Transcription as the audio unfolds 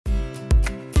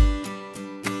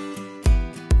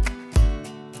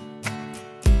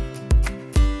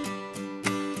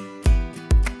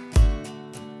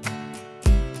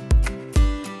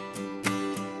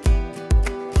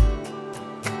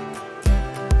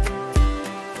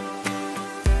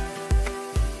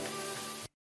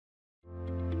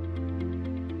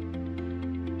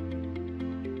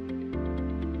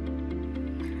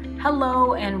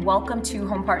Hello and welcome to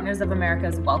Home Partners of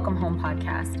America's Welcome Home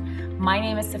podcast. My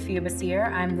name is Safiyah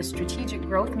Basir. I'm the Strategic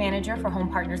Growth Manager for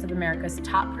Home Partners of America's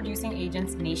top producing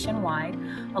agents nationwide,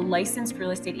 a licensed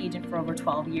real estate agent for over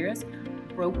 12 years,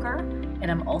 broker, and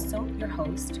I'm also your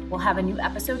host. We'll have a new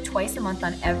episode twice a month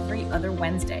on every other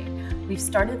Wednesday. We've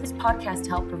started this podcast to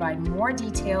help provide more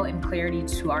detail and clarity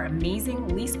to our amazing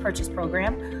Lease Purchase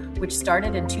Program, which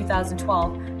started in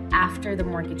 2012 after the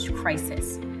mortgage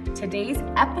crisis. Today's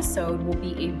episode will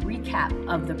be a recap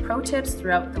of the pro tips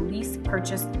throughout the lease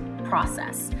purchase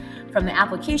process, from the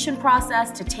application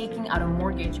process to taking out a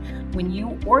mortgage when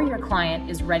you or your client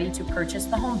is ready to purchase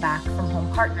the home back from Home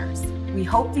Partners. We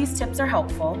hope these tips are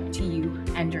helpful to you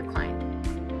and your client.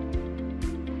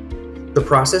 The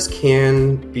process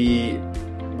can be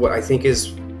what I think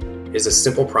is a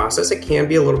simple process. It can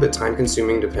be a little bit time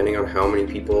consuming depending on how many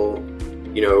people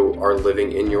are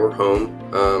living in your home.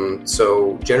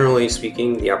 So generally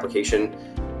speaking, the application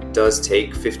does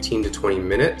take 15 to 20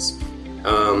 minutes.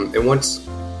 And once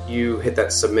you hit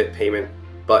that submit payment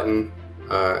button,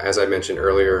 as I mentioned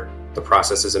earlier, the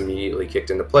process is immediately kicked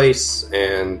into place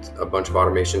and a bunch of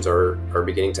automations are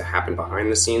beginning to happen behind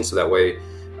the scenes. So that way,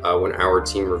 when our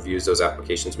team reviews those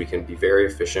applications, we can be very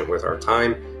efficient with our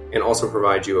time and also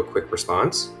provide you a quick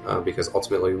response because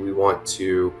ultimately we want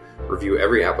to review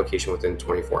every application within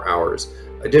 24 hours.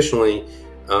 Additionally,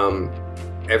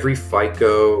 every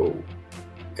FICO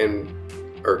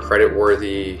or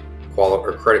credit-worthy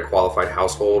or credit qualified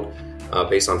household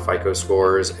based on FICO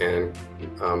scores and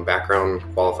background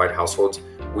qualified households,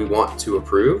 we want to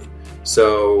approve.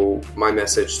 So my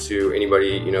message to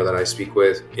anybody that I speak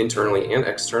with internally and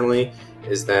externally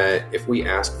is that if we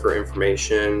ask for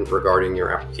information regarding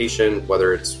your application,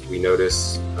 whether it's we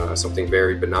notice something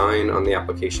very benign on the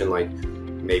application, like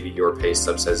maybe your pay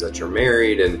stub says that you're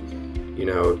married and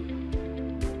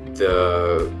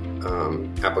the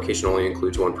application only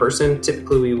includes one person,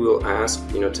 typically we will ask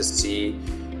to see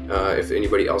if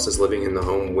anybody else is living in the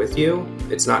home with you.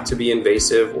 It's not to be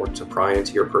invasive or to pry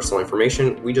into your personal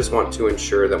information. We just want to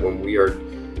ensure that when we are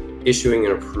issuing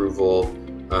an approval,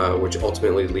 which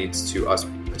ultimately leads to us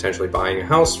potentially buying a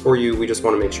house for you, we just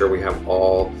want to make sure we have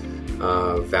all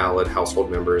valid household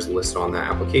members listed on that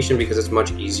application, because it's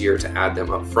much easier to add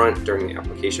them up front during the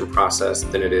application process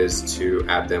than it is to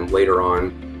add them later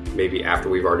on, maybe after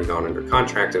we've already gone under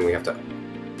contract and we have to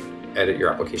edit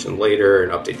your application later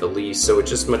and update the lease. So it's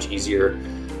just much easier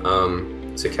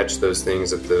to catch those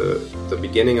things at the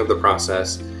beginning of the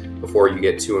process before you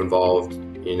get too involved,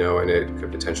 and it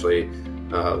could potentially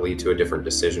lead to a different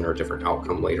decision or a different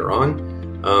outcome later on.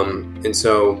 And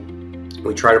so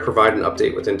we try to provide an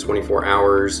update within 24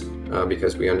 hours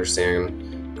because we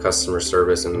understand customer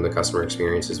service and the customer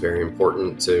experience is very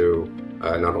important to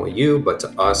not only you, but to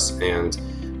us. And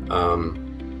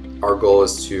our goal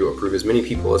is to approve as many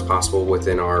people as possible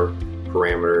within our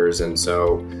parameters. And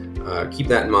so keep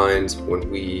that in mind when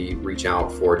we reach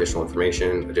out for additional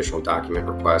information, additional document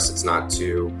requests. It's not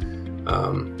to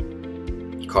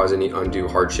cause any undue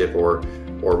hardship or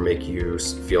make you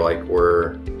feel like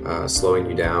we're slowing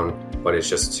you down, but it's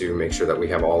just to make sure that we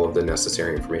have all of the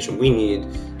necessary information we need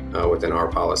within our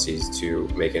policies to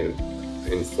make an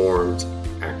informed,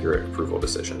 accurate approval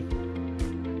decision.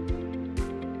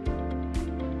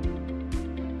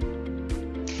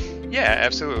 Yeah,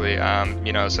 absolutely.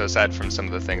 So aside from some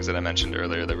of the things that I mentioned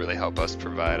earlier that really help us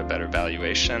provide a better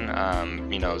valuation,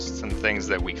 some things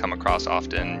that we come across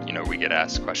often, we get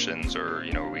asked questions or,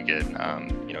 we get,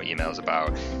 emails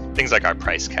about things like our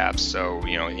price caps. So,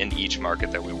 in each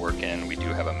market that we work in, we do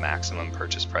have a maximum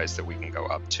purchase price that we can go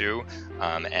up to.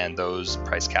 And those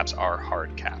price caps are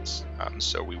hard caps.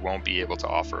 So we won't be able to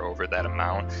offer over that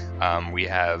amount. We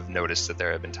have noticed that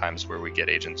there have been times where we get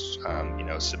agents,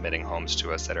 submitting homes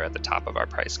to us that are at the top of our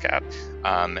price cap.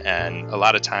 And a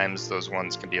lot of times those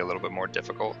ones can be a little bit more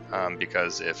difficult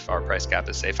because if our price cap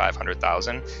is say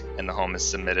 $500,000 and the home is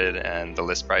submitted and the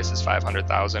list price is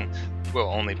 $500,000, we'll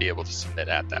only be able to submit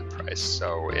at that price.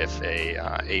 So if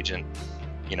a agent,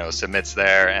 submits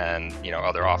there and,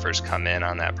 other offers come in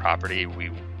on that property, we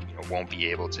won't be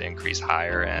able to increase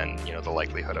higher, and the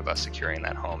likelihood of us securing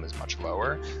that home is much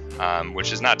lower,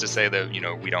 which is not to say that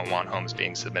we don't want homes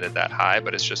being submitted that high,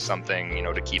 but it's just something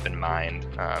to keep in mind,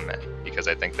 because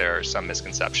I think there are some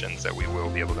misconceptions that we will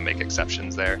be able to make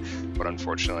exceptions there, but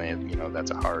unfortunately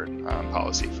that's a hard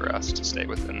policy for us to stay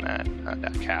within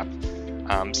that cap.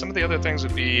 Some of the other things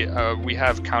would be we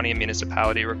have county and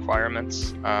municipality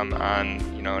requirements on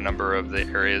a number of the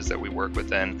areas that we work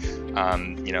within,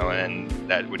 and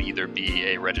that would either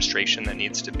be a registration that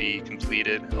needs to be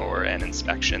completed or an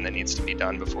inspection that needs to be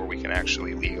done before we can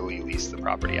actually legally lease the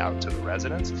property out to the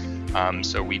residents.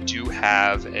 So we do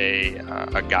have a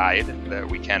guide that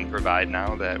we can provide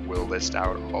now that will list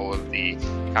out all of the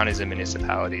counties and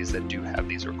municipalities that do have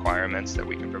these requirements that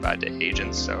we can provide to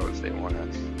agents. So if they want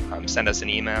to send us an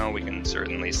email, we can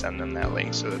certainly send them that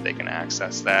link so that they can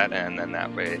access that, and then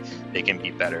that way they can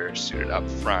be better suited up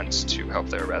front to help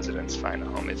their residents find a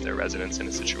home. If their residents in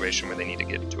a situation where they need to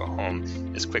get into a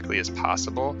home as quickly as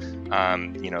possible,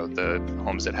 the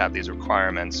homes that have these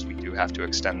requirements, we do have to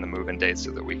extend the move-in date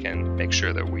so that we can make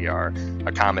sure that we are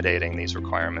accommodating these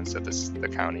requirements that the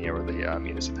county or the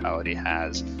municipality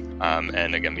has.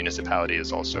 And again, municipality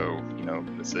is also,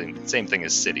 the same thing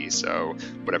as city. So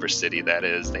whatever city that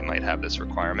is, they might have this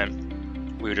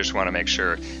requirement. We just want to make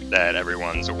sure that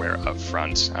everyone's aware up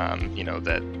front,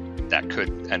 that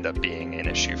could end up being an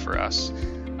issue for us.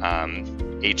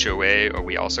 HOA, or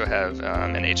we also have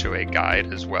an HOA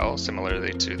guide as well,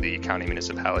 similarly to the county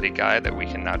municipality guide that we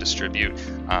can now distribute,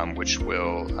 which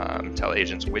will tell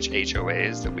agents which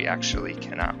HOAs that we actually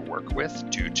cannot work with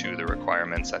due to the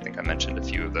requirements. I think I mentioned a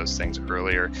few of those things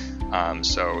earlier.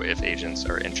 So if agents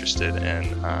are interested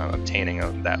in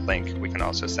obtaining that link, we can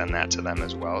also send that to them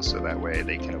as well, so that way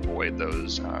they can avoid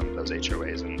those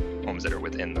HOAs and homes that are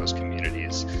within those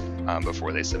communities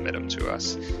before they submit them to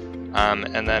us.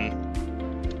 And then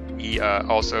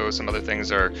also some other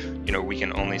things are, we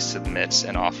can only submit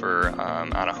an offer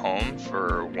on a home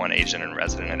for one agent and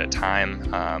resident at a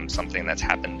time. Something that's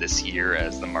happened this year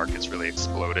as the market's really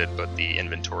exploded, but the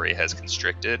inventory has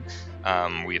constricted.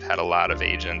 We've had a lot of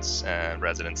agents and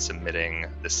residents submitting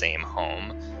the same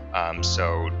home.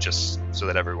 So just so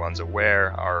that everyone's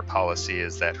aware, our policy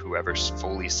is that whoever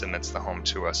fully submits the home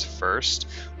to us first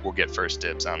will get first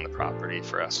dibs on the property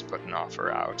for us to put an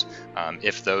offer out.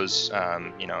 If those,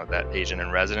 that agent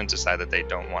and resident decide that they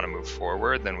don't want to move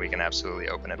forward, then we can absolutely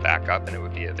open it back up and it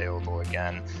would be available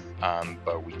again.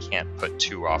 But we can't put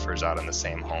two offers out on the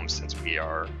same home since we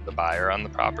are the buyer on the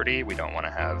property. We don't want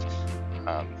to have,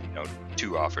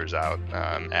 two offers out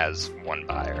as one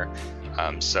buyer.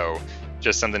 So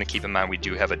just something to keep in mind, we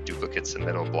do have a duplicate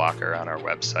submittal blocker on our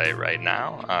website right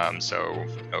now. So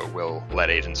we'll let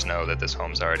agents know that this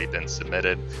home's already been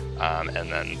submitted. And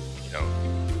then,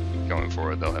 going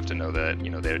forward, they'll have to know that,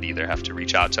 they would either have to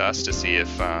reach out to us to see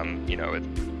if, it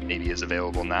maybe is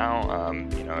available now,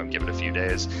 give it a few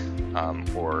days,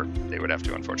 or they would have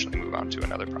to unfortunately move on to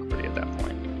another property at that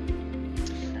point.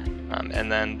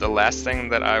 And then the last thing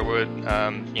that I would,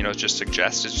 just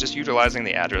suggest is just utilizing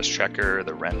the address checker,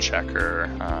 the rent checker,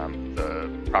 the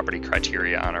property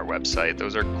criteria on our website.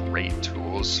 Those are great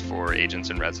tools for agents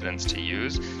and residents to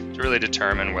use to really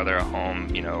determine whether a home,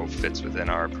 fits within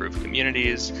our approved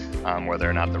communities, whether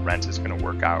or not the rent is going to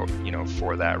work out,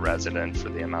 for that resident for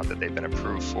the amount that they've been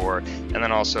approved for. And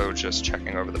then also just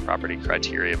checking over the property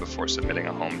criteria before submitting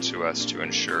a home to us to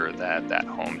ensure that that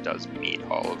home does meet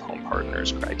all of Home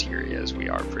Partners' criteria, as we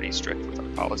are pretty strict with our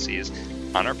policies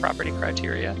on our property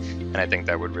criteria. And I think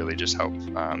that would really just help,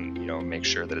 make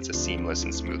sure that it's a seamless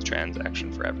and smooth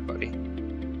transaction for everybody.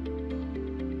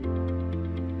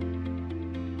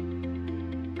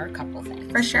 A couple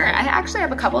things. For sure. I actually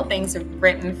have a couple things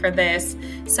written for this.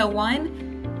 So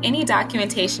one, any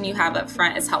documentation you have up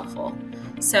front is helpful.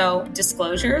 So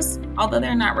disclosures, although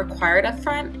they're not required up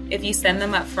front, if you send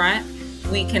them up front,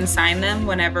 we can sign them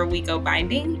whenever we go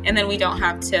binding, and then we don't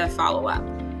have to follow up.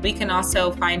 We can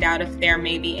also find out if there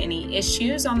may be any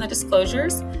issues on the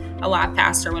disclosures a lot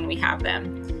faster when we have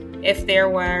them. If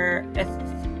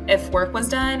work was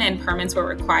done and permits were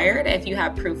required, if you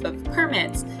have proof of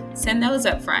permits, send those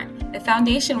up front. If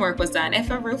foundation work was done, if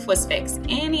a roof was fixed,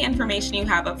 any information you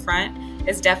have up front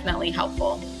is definitely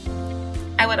helpful.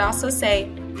 I would also say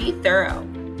be thorough.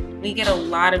 We get a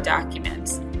lot of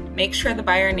documents. Make sure the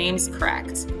buyer name's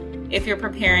correct. If you're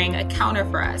preparing a counter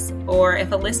for us, or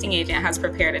if a listing agent has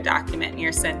prepared a document and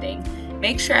you're sending,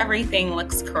 make sure everything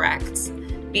looks correct.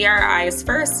 Be our eyes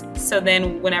first, so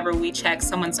then whenever we check,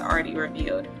 someone's already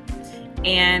reviewed.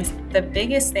 And the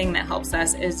biggest thing that helps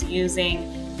us is using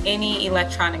any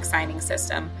electronic signing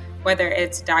system, whether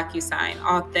it's DocuSign,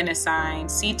 AuthentiSign,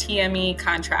 CTME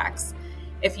contracts.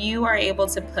 If you are able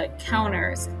to put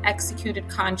counters, executed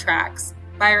contracts,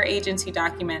 buyer agency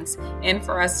documents in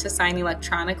for us to sign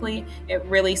electronically, it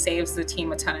really saves the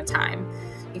team a ton of time.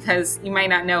 Because you might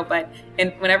not know, but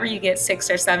whenever you get 6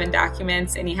 or 7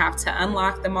 documents and you have to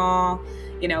unlock them all,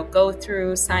 go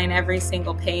through, sign every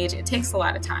single page. It takes a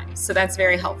lot of time. So that's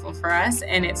very helpful for us,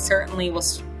 and it certainly will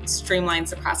streamlines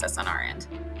the process on our end.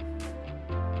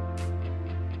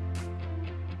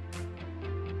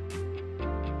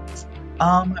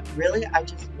 Really, I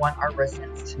just want our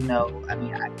residents to know, I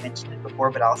mentioned it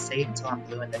before, but I'll say it until I'm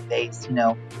blue in the face,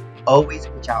 always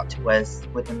reach out to us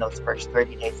within those first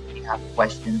 30 days if you have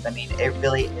questions. It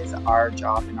really is our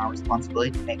job and our responsibility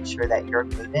to make sure that your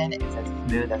move-in is as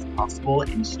smooth as possible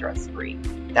and stress-free.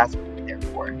 That's what we're there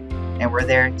for. And we're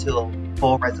there till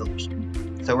full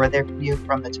resolution. So we're there for you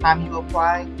from the time you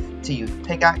apply to you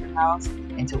pick out your house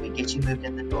until we get you moved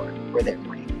in the door. We're there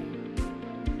for you.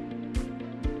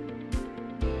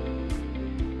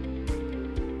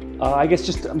 I guess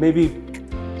just maybe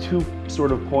two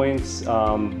sort of points.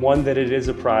 One, that it is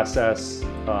a process.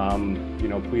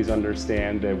 Please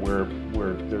understand that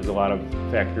there's a lot of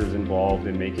factors involved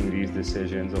in making these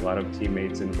decisions, a lot of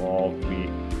teammates involved. We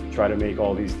try to make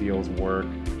all these deals work,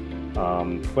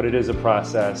 but it is a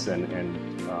process, and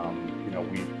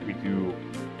we do,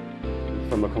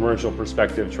 from a commercial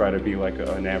perspective, try to be like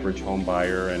an average home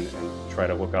buyer and try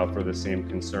to look out for the same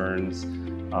concerns.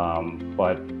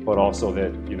 But also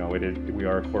that we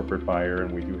are a corporate buyer,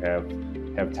 and we do have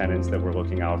tenants that we're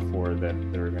looking out for that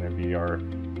are going to be our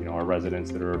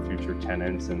residents that are our future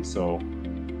tenants, and so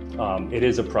it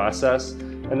is a process.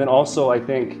 And then also, I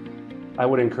think I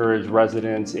would encourage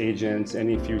residents, agents,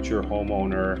 any future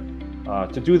homeowner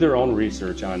to do their own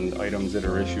research on items that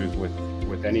are issues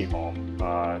with any home.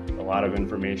 A lot of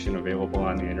information available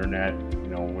on the internet.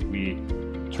 When we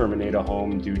terminate a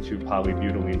home due to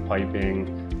polybutylene piping,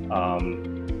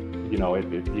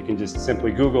 you can just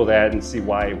simply Google that and see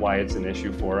why it's an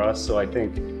issue for us. So I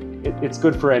think it's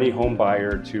good for any home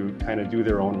buyer to kind of do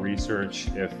their own research.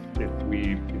 If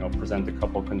we present a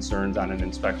couple concerns on an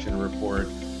inspection report,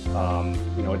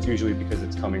 it's usually because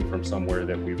it's coming from somewhere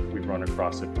that we've run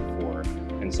across it before.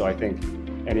 And so I think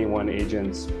anyone,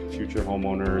 agents, future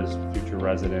homeowners, future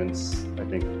residents, I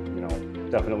think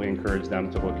definitely encourage them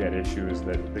to look at issues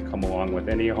that come along with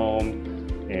any home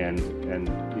and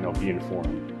be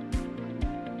informed.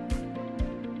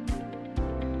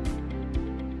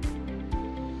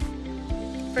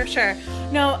 For sure.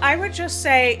 No, I would just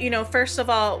say, first of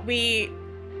all, we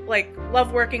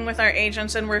love working with our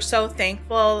agents, and we're so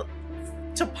thankful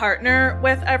to partner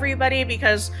with everybody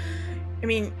because,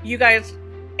 you guys,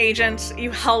 agents,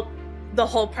 you help the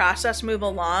whole process move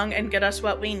along and get us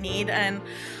what we need. And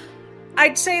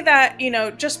I'd say that,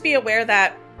 just be aware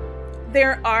that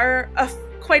there are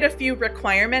quite a few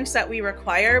requirements that we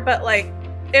require, but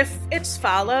if it's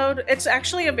followed, it's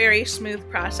actually a very smooth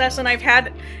process. And I've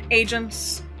had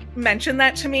agents mention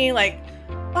that to me,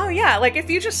 oh yeah, if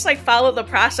you just follow the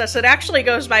process, it actually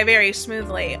goes by very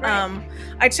smoothly. Right.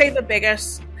 I'd say the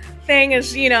biggest thing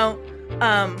is,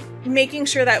 making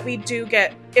sure that we do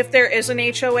get, if there is an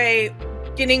HOA,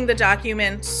 getting the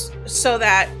documents so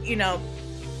that,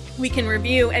 we can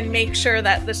review and make sure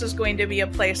that this is going to be a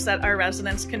place that our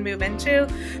residents can move into,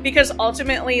 because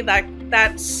ultimately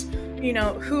that's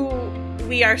who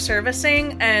we are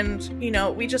servicing. And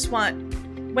we just want,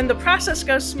 when the process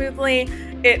goes smoothly,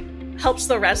 it helps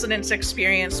the residents'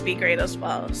 experience be great as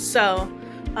well. So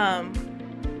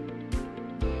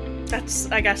that's,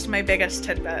 I guess, my biggest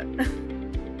tidbit.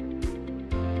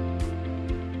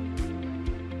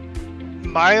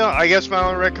 My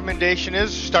own recommendation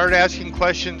is start asking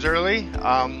questions early.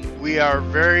 We are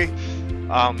very,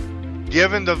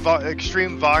 given the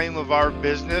extreme volume of our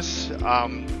business,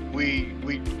 we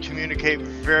communicate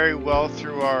very well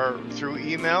through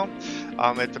email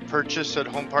at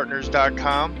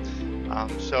thepurchase@homepartners.com.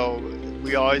 So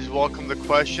we always welcome the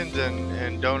questions,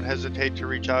 and don't hesitate to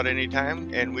reach out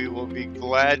anytime, and we will be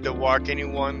glad to walk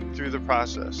anyone through the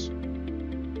process.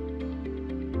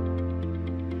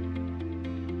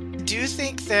 I do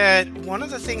think that one of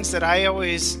the things that I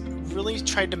always really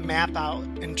tried to map out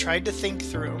and tried to think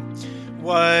through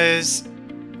was,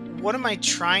 what am I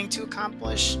trying to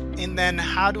accomplish, and then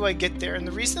how do I get there? And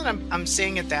the reason I'm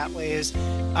saying it that way is,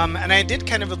 and I did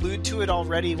kind of allude to it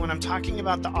already when I'm talking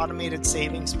about the automated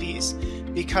savings piece,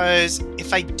 because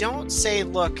if I don't say,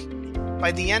 look,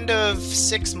 by the end of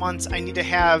 6 months, I need to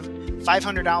have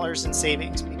 $500 in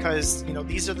savings because,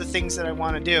 these are the things that I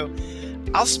want to do,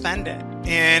 I'll spend it.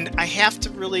 And I have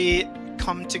to really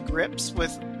come to grips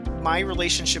with my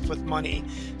relationship with money.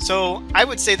 So I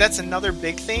would say that's another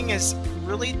big thing, is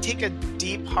really take a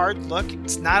deep, hard look.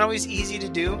 It's not always easy to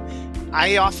do.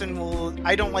 I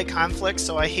don't like conflict,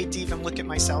 so I hate to even look at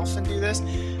myself and do this.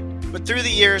 But through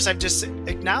the years, I've just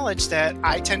acknowledged that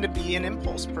I tend to be an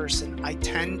impulse person. I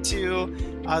tend to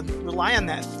rely on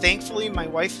that. Thankfully, my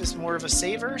wife is more of a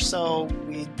saver, so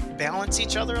we balance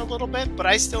each other a little bit, but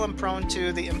I still am prone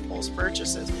to the impulse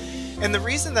purchases. And the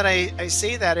reason that I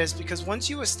say that is because once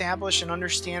you establish and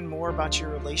understand more about your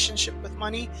relationship with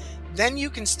money, then you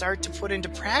can start to put into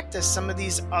practice some of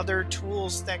these other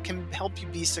tools that can help you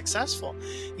be successful.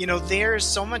 There's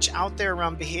so much out there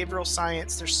around behavioral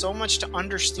science. There's so much to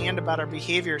understand about our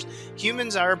behaviors.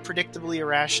 Humans are predictably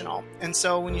irrational. And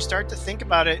so when you start to think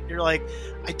about it, you're like,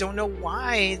 I don't know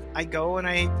why I go and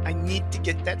I need to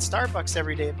get that Starbucks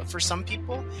every day. But for some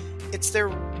people, it's their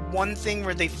one thing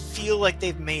where they feel like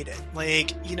they've made it.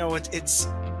 Like, it's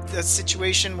a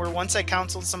situation where once I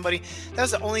counseled somebody, that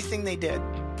was the only thing they did.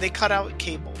 They cut out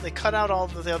cable. They cut out all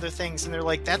of the other things. And they're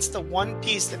like, that's the one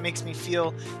piece that makes me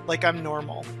feel like I'm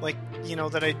normal. Like,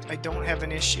 that I don't have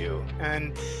an issue.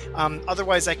 And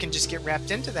otherwise I can just get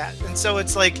wrapped into that. And so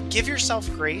it's like, give yourself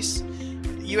grace.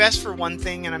 You asked for one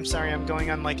thing, and I'm sorry, I'm going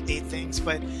on like 8 things,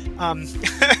 but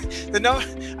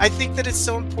I think that it's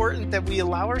so important that we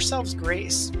allow ourselves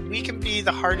grace. We can be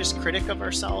the hardest critic of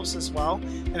ourselves as well,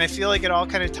 and I feel like it all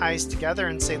kind of ties together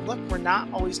and say, look, we're not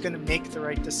always going to make the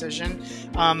right decision,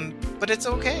 but it's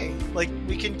okay. Like,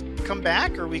 we can come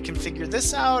back, or we can figure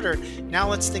this out, or now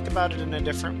let's think about it in a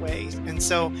different way. And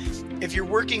so if you're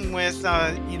working with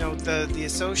the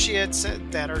associates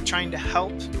that are trying to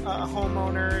help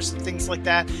homeowners and things like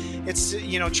that, it's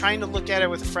trying to look at it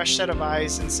with a fresh set of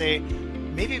eyes and say,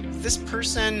 maybe this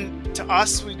person, to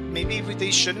us, maybe they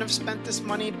shouldn't have spent this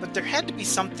money, but there had to be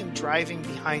something driving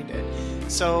behind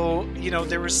it. So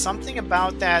there was something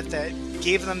about that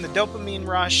gave them the dopamine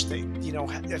rush, that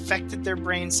affected their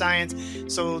brain science.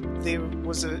 So there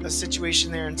was a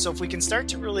situation there. And so if we can start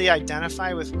to really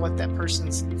identify with what that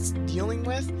person's dealing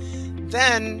with,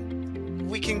 then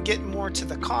we can get more to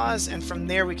the cause, and from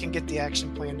there we can get the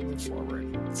action plan to move forward.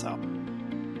 So.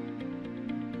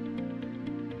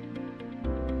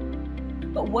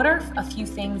 But what are a few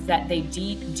things that they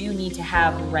do need to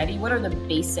have ready? What are the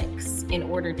basics in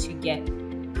order to get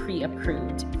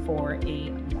pre-approved for a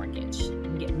mortgage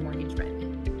and get mortgage ready?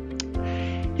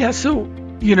 Yeah, so,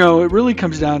 it really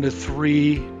comes down to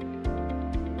 3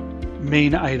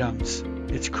 main items.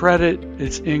 It's credit,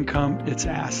 it's income, it's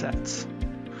assets.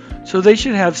 So they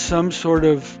should have some sort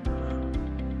of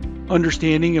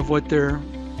understanding of what their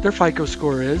FICO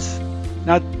score is.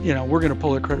 Not, we're going to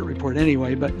pull a credit report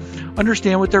anyway, but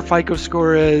understand what their FICO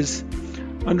score is,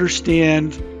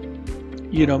 understand,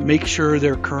 make sure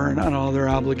they're current on all their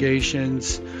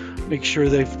obligations, make sure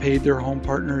they've paid their home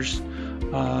partner's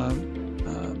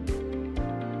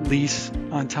lease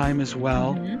on time as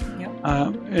well. Mm-hmm. Yep.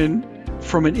 And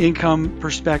from an income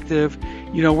perspective,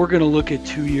 we're going to look at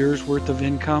 2 years worth of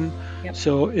income. Yep.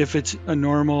 So if it's a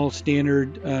normal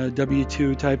standard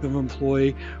W-2 type of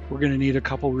employee, we're going to need a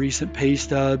couple recent pay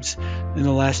stubs in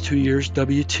the last 2 years,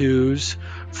 W-2s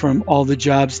from all the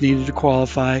jobs needed to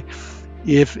qualify.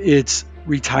 If it's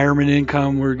retirement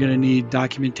income, we're going to need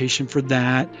documentation for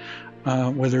that,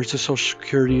 whether it's a Social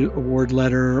Security award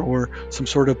letter or some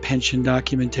sort of pension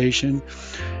documentation.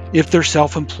 If they're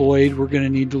self-employed, we're going to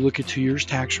need to look at 2 years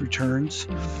tax returns.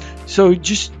 So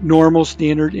just normal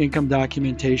standard income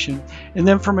documentation. And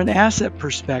then from an asset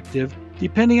perspective,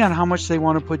 depending on how much they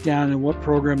want to put down and what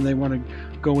program they want to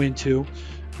go into,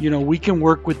 we can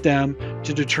work with them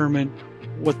to determine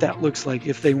what that looks like.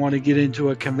 If they want to get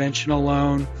into a conventional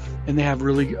loan and they have a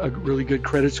really good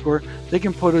credit score, they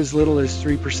can put as little as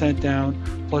 3% down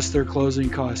plus their closing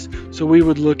costs. So we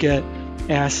would look at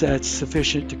assets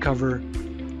sufficient to cover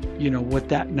what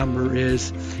that number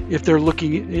is. If their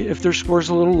score's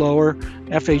a little lower,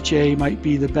 FHA might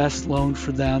be the best loan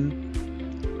for them.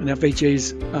 And FHA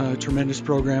is a tremendous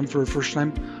program for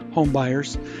first-time home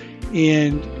buyers.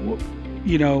 And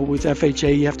with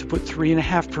FHA, you have to put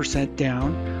 3.5%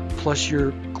 down plus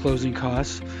your closing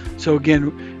costs. So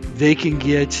again, they can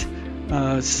get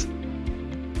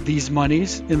these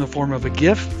monies in the form of a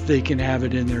gift. They can have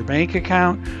it in their bank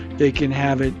account. They can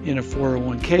have it in a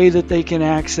 401k that they can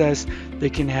access. They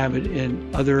can have it in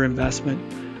other investment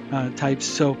types.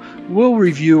 So we'll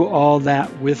review all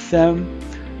that with them,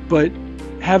 but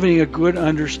having a good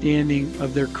understanding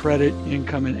of their credit,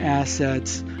 income, and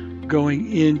assets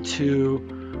going into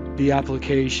the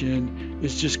application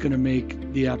is just going to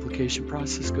make the application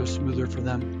process go smoother for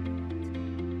them.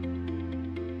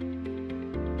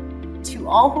 To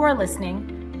all who are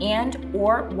listening and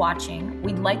or watching,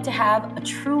 we'd like to have a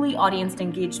truly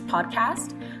audience-engaged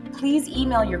podcast. Please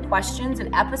email your questions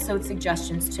and episode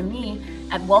suggestions to me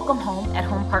at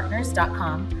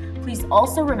welcomehome@homepartners.com. Please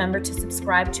also remember to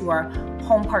subscribe to our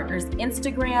Home Partners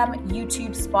Instagram, YouTube,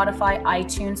 Spotify,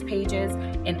 iTunes pages,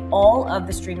 and all of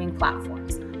the streaming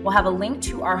platforms. We'll have a link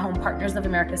to our Home Partners of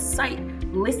America site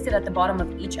listed at the bottom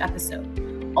of each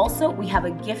episode. Also, we have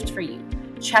a gift for you.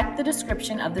 Check the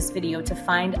description of this video to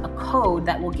find a code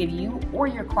that will give you or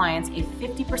your clients a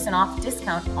 50% off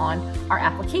discount on our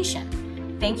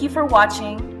application. Thank you for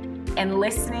watching and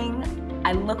listening.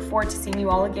 I look forward to seeing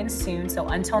you all again soon. So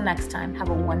until next time, have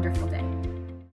a wonderful day.